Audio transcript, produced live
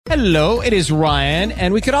Hello, it is Ryan,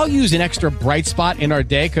 and we could all use an extra bright spot in our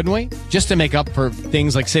day, couldn't we? Just to make up for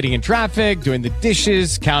things like sitting in traffic, doing the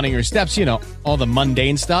dishes, counting your steps, all the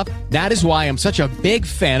mundane stuff. That is why I'm such a big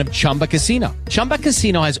fan of Chumba Casino. Chumba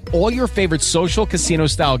Casino has all your favorite social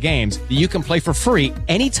casino-style games that you can play for free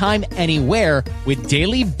anytime, anywhere with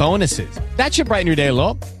daily bonuses. That should brighten your day a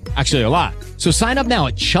little. Actually, a lot. So sign up now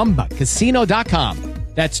at ChumbaCasino.com.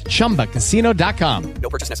 That's ChumbaCasino.com. No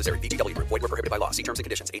purchase necessary. VGW Group. Void where prohibited by law. See terms and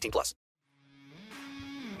conditions. 18+.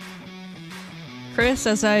 Chris,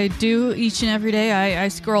 as I do each and every day, I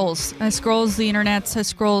scrolls. I scrolls the internets. I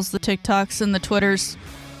scrolls the TikToks and the Twitters.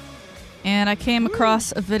 And I came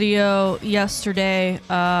across a video yesterday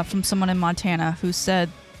from someone in Montana who said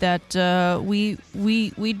that we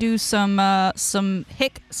do some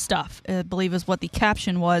hick stuff, I believe is what the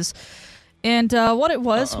caption was. And what it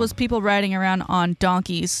was people riding around on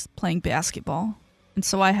donkeys playing basketball. And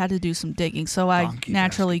so I had to do some digging. So I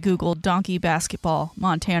naturally Googled Donkey Basketball,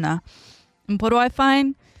 Montana. And what do I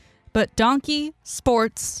find? But Donkey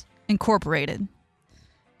Sports Incorporated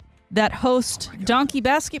that host Donkey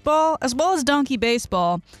Basketball as well as Donkey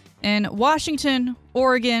Baseball in Washington,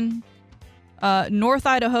 Oregon, North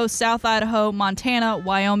Idaho, South Idaho, Montana,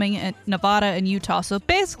 Wyoming, and Nevada, and Utah. So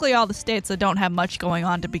basically all the states that don't have much going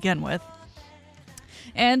on to begin with.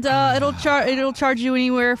 And it'll charge you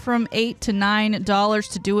anywhere from $8 to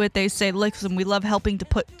 $9 to do it. They say, listen, we love helping to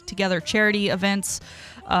put together charity events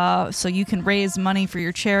so you can raise money for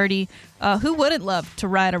your charity. Who wouldn't love to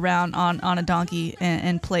ride around on a donkey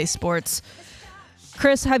and play sports?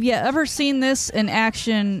 Chris, have you ever seen this in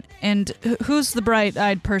action? And who's the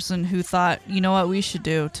bright-eyed person who thought, you know what we should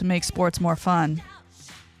do to make sports more fun?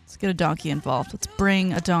 Let's get a donkey involved. Let's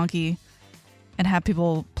bring a donkey and have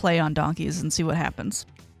people play on donkeys and see what happens.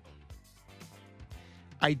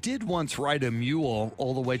 I did once ride a mule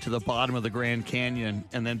all the way to the bottom of the Grand Canyon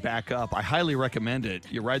and then back up. I highly recommend it.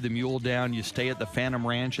 You ride the mule down, you stay at the Phantom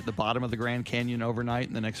Ranch at the bottom of the Grand Canyon overnight,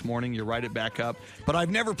 and the next morning you ride it back up. But I've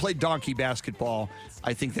never played donkey basketball.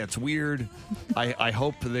 I think that's weird. I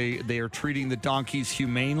hope they are treating the donkeys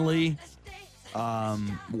humanely.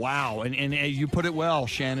 Wow. And you put it well,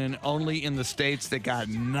 Shannon, only in the states that got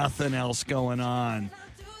nothing else going on.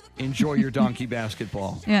 Enjoy your donkey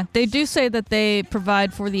basketball. Yeah, they do say that they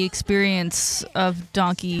provide for the experience of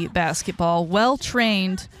donkey basketball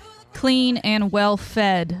well-trained, clean, and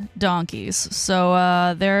well-fed donkeys.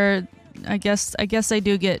 So they're, I guess they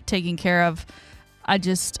do get taken care of. I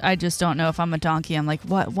just don't know if I'm a donkey. I'm like,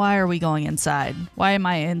 what? Why are we going inside? Why am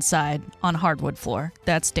I inside on hardwood floor?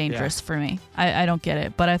 That's dangerous for me. I don't get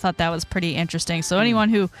it. But I thought that was pretty interesting. So anyone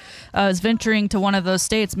who is venturing to one of those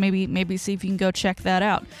states, maybe see if you can go check that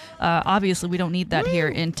out. Obviously, we don't need that here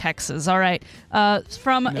in Texas. All right.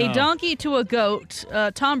 From a donkey to a goat,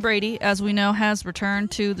 Tom Brady, as we know, has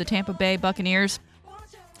returned to the Tampa Bay Buccaneers.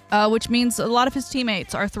 Which means a lot of his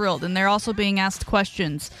teammates are thrilled, and they're also being asked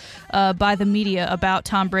questions by the media about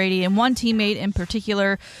Tom Brady. And one teammate in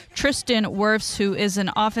particular, Tristan Wirfs, who is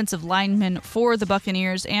an offensive lineman for the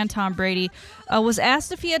Buccaneers and Tom Brady, was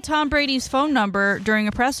asked if he had Tom Brady's phone number during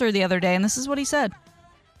a presser the other day, and this is what he said.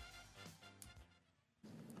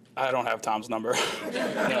 I don't have Tom's number.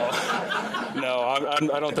 No,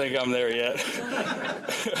 I don't think I'm there yet.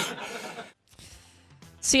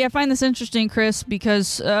 See, I find this interesting, Chris,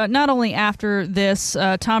 because not only after this,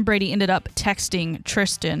 Tom Brady ended up texting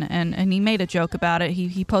Tristan, and he made a joke about it.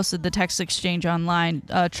 He posted the text exchange online,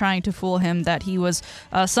 trying to fool him that he was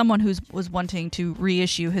someone who was wanting to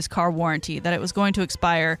reissue his car warranty, that it was going to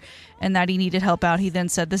expire, and that he needed help out. He then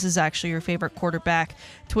said, "This is actually your favorite quarterback,"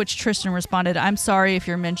 to which Tristan responded, "I'm sorry if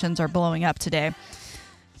your mentions are blowing up today."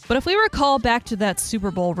 But if we recall back to that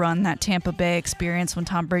Super Bowl run, that Tampa Bay experience when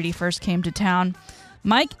Tom Brady first came to town,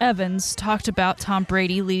 Mike Evans talked about Tom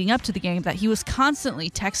Brady leading up to the game, that he was constantly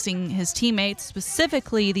texting his teammates,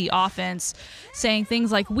 specifically the offense, saying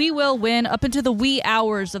things like, "We will win," up into the wee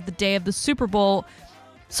hours of the day of the Super Bowl.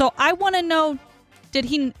 So I want to know,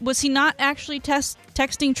 was he not actually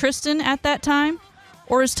texting Tristan at that time?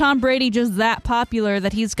 Or is Tom Brady just that popular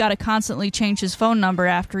that he's got to constantly change his phone number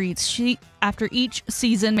after each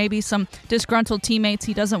season? Maybe some disgruntled teammates,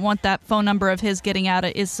 he doesn't want that phone number of his getting out.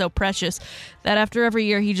 It is so precious that after every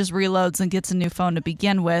year he just reloads and gets a new phone to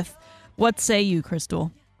begin with. What say you,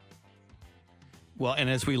 Crystal? Well, and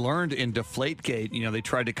as we learned in Deflategate, they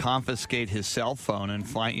tried to confiscate his cell phone and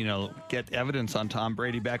get evidence on Tom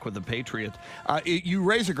Brady back with the Patriots. You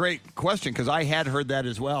raise a great question, because I had heard that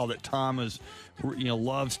as well, that Tom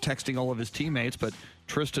loves texting all of his teammates, but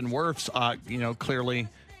Tristan Wirfs, clearly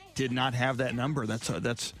did not have that number.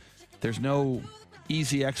 There's no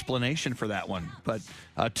easy explanation for that one. But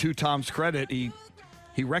to Tom's credit, he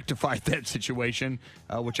he rectified that situation,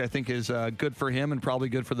 which I think is good for him and probably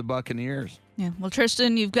good for the Buccaneers. Yeah, well,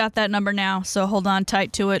 Tristan, you've got that number now, so hold on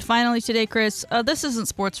tight to it. Finally today, Chris, this isn't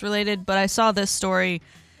sports related, but I saw this story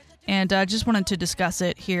and I just wanted to discuss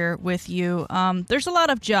it here with you. There's a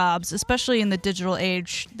lot of jobs, especially in the digital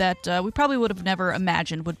age, that we probably would have never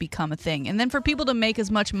imagined would become a thing. And then for people to make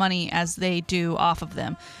as much money as they do off of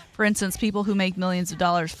them. For instance, people who make millions of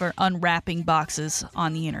dollars for unwrapping boxes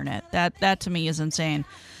on the internet. That to me is insane.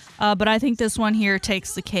 But I think this one here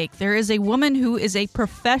takes the cake. There is a woman who is a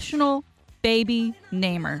professional baby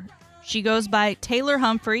namer. She goes by Taylor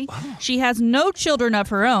Humphrey. Wow. She has no children of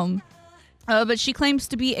her own. But she claims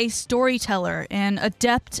to be a storyteller and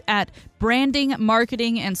adept at branding,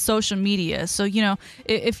 marketing, and social media. So,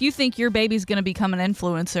 if you think your baby's going to become an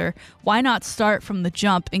influencer, why not start from the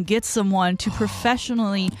jump and get someone to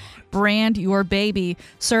professionally brand your baby?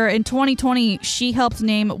 Sir, in 2020, she helped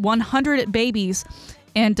name 100 babies,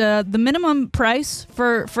 and the minimum price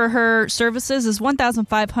for her services is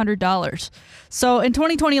 $1,500. So in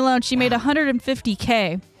 2020 alone, she made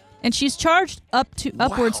 $150K. And she's charged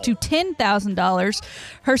upwards to $10,000.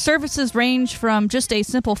 Her services range from just a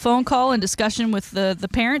simple phone call and discussion with the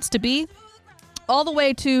parents to be all the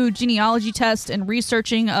way to genealogy tests and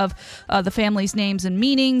researching of the family's names and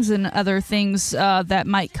meanings and other things that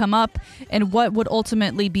might come up and what would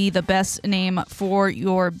ultimately be the best name for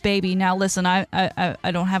your baby. Now, listen, I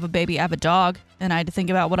don't have a baby. I have a dog, and I had to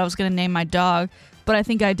think about what I was going to name my dog. But I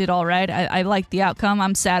think I did all right. I like the outcome.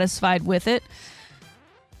 I'm satisfied with it.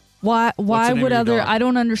 Why would I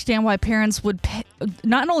don't understand why parents would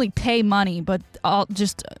not only pay money, but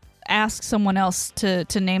just ask someone else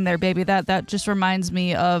to name their baby. That just reminds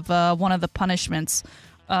me of one of the punishments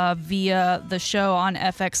via the show on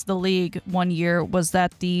FX The League one year was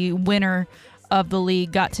that the winner of the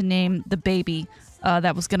league got to name the baby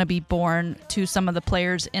that was going to be born to some of the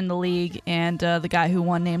players in the league, and the guy who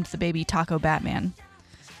won named the baby Taco Batman.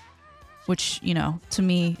 Which, to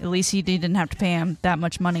me, at least he didn't have to pay him that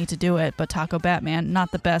much money to do it. But Taco Batman,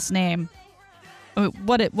 not the best name. I mean,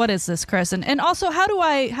 what is this, Chris? And also, how do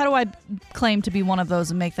I claim to be one of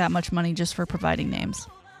those and make that much money just for providing names?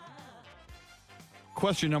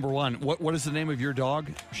 Question number one: What is the name of your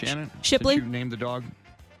dog, Shannon? Shipley. Since you named the dog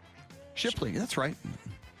Shipley. That's right.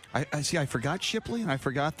 I see. I forgot Shipley, and I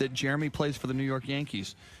forgot that Jeremy plays for the New York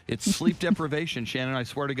Yankees. It's sleep deprivation, Shannon. I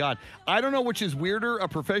swear to God. I don't know which is weirder, a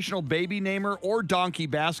professional baby namer or donkey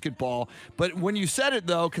basketball. But when you said it,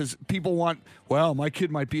 though, because people want, well, my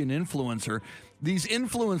kid might be an influencer. These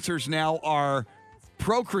influencers now are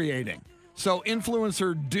procreating. So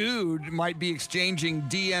influencer dude might be exchanging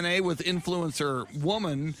DNA with influencer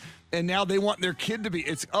woman. And now they want their kid to be.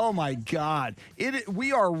 It's oh my God!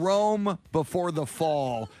 We are Rome before the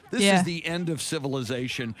fall. This is the end of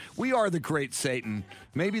civilization. We are the great Satan.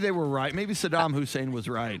 Maybe they were right. Maybe Saddam Hussein was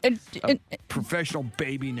right. Professional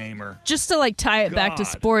baby namer. Just to tie it back to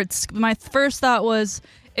sports, my first thought was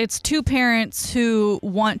it's two parents who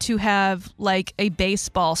want to have a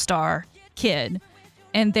baseball star kid.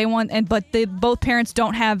 And both parents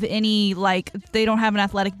don't have any they don't have an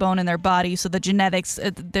athletic bone in their body, so the genetics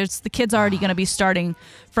the kid's already going to be starting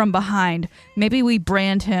from behind. Maybe we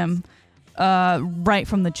brand him right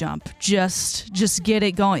from the jump. Just get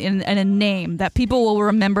it going in a name that people will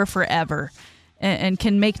remember forever and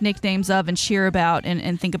can make nicknames of and cheer about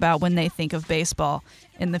and think about when they think of baseball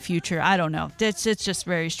in the future. I don't know. It's just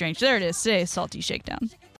very strange. There it is. Today's Salty Shakedown.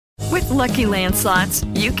 With Lucky Land Slots,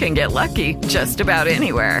 you can get lucky just about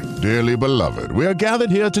anywhere. Dearly beloved, we are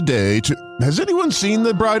gathered here today to... Has anyone seen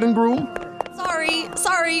the bride and groom?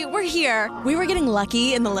 Sorry, we're here. We were getting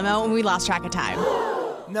lucky in the limo and we lost track of time.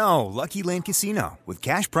 No, Lucky Land Casino, with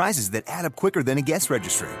cash prizes that add up quicker than a guest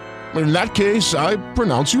registry. In that case, I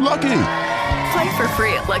pronounce you lucky. Play for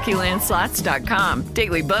free at LuckyLandSlots.com.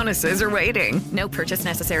 Daily bonuses are waiting. No purchase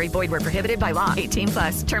necessary. Void where prohibited by law.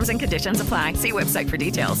 18+. Terms and conditions apply. See website for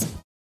details.